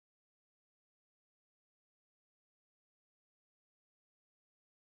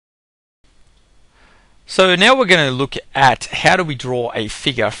So now we're going to look at how do we draw a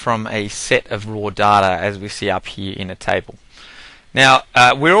figure from a set of raw data as we see up here in a table. Now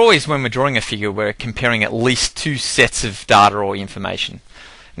we're always, when we're drawing a figure, we're comparing at least two sets of data or information.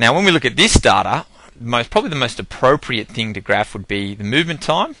 Now when we look at this data, probably the most appropriate thing to graph would be the movement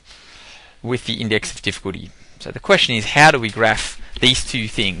time with the index of difficulty. So the question is, how do we graph these two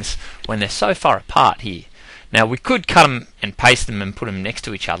things when they're so far apart here? Now we could cut them and paste them and put them next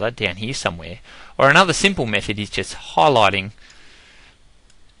to each other down here somewhere, or another simple method is just highlighting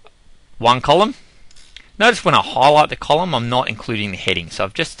one column. Notice when I highlight the column, I'm not including the heading, so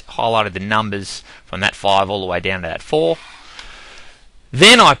I've just highlighted the numbers from that 5 all the way down to that 4.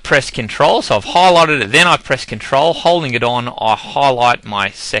 Then I press Control, so I've highlighted it, then I press Control, holding it on, I highlight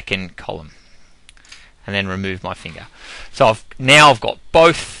my second column and then remove my finger. So now I've got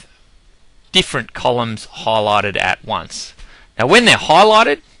both different columns highlighted at once. Now when they're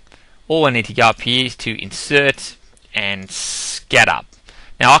highlighted, all I need to go up here is to insert and scatter.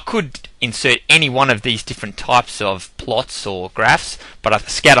 Now I could insert any one of these different types of plots or graphs, but a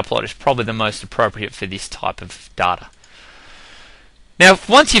scatter plot is probably the most appropriate for this type of data. Now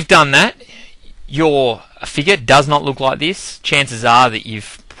once you've done that, your figure does not look like this. Chances are that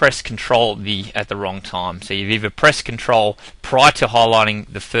you've pressed Control at the wrong time. So you've either pressed Control prior to highlighting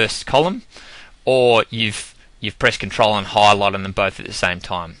the first column, or you've pressed Control and highlighted them both at the same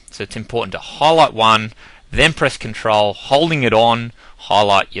time. So it's important to highlight one, then press Control, holding it on,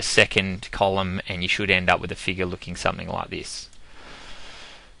 highlight your second column, and you should end up with a figure looking something like this.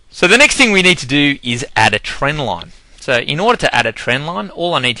 So the next thing we need to do is add a trend line. So in order to add a trend line,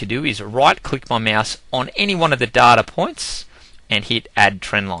 all I need to do is right click my mouse on any one of the data points and hit Add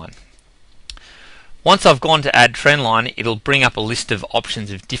Trend Line. Once I've gone to Add Trend Line, it'll bring up a list of options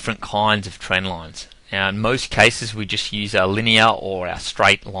of different kinds of trend lines. Now in most cases we just use a linear or a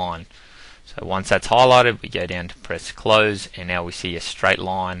straight line. So once that's highlighted, we go down to press Close, and now we see a straight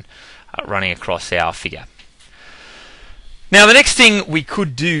line running across our figure. Now the next thing we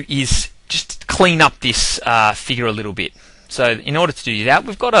could do is just clean up this figure a little bit. So in order to do that,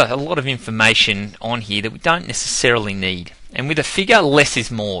 we've got a lot of information on here that we don't necessarily need. And with a figure, less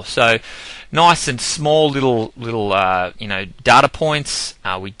is more. So nice and small little data points.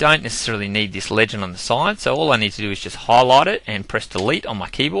 We don't necessarily need this legend on the side. So all I need to do is just highlight it and press Delete on my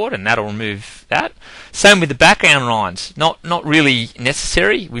keyboard, and that'll remove that. Same with the background lines. Not really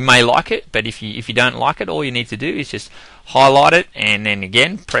necessary. We may like it, but if you don't like it, all you need to do is just highlight it and then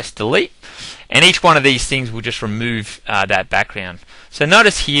again press Delete. And each one of these things will just remove that background. So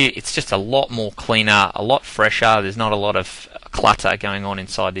notice here it's just a lot more cleaner, a lot fresher. There's not a lot of clutter going on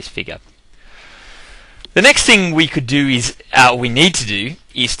inside this figure. The next thing we could do is, we need to do,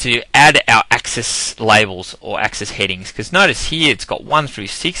 is to add our axis labels or axis headings. Because notice here it's got 1 through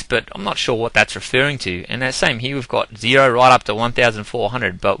 6, but I'm not sure what that's referring to. And the same here, we've got 0 right up to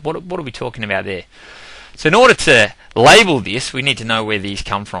 1,400. But what are we talking about there? So in order to label this, we need to know where these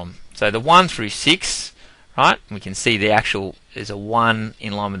come from. So the 1 through 6, right? We can see the actual, there's a 1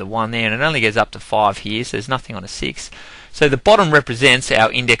 in line with the 1 there, and it only goes up to 5 here, so there's nothing on a 6. So the bottom represents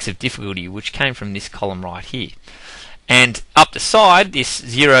our index of difficulty, which came from this column right here. And up the side, this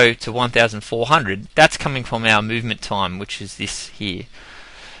 0 to 1,400, that's coming from our movement time, which is this here.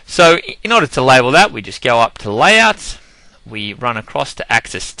 So in order to label that, we just go up to Layout, we run across to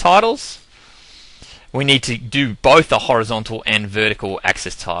Axis Titles. We need to do both a horizontal and vertical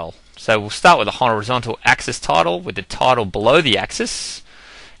axis title. So we'll start with a horizontal axis title with the title below the axis,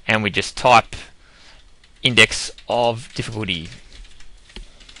 and we just type index of difficulty.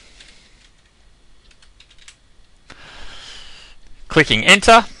 Clicking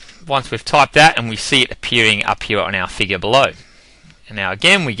enter once we've typed that, and we see it appearing up here on our figure below. And now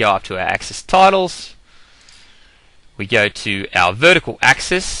again we go up to our axis titles, we go to our vertical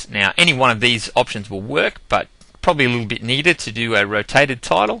axis. Now any one of these options will work, but probably a little bit needed to do a rotated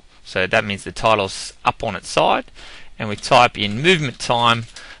title. So that means the title's up on its side, and we type in movement time,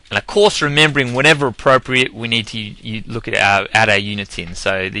 and of course remembering whenever appropriate we need to look at add our units in.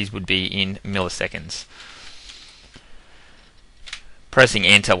 So these would be in milliseconds. Pressing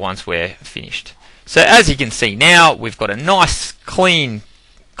enter once we're finished. So as you can see now, we've got a nice clean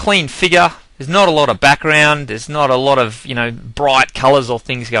figure. There's not a lot of background, there's not a lot of bright colors or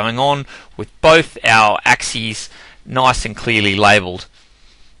things going on, with both our axes nice and clearly labeled.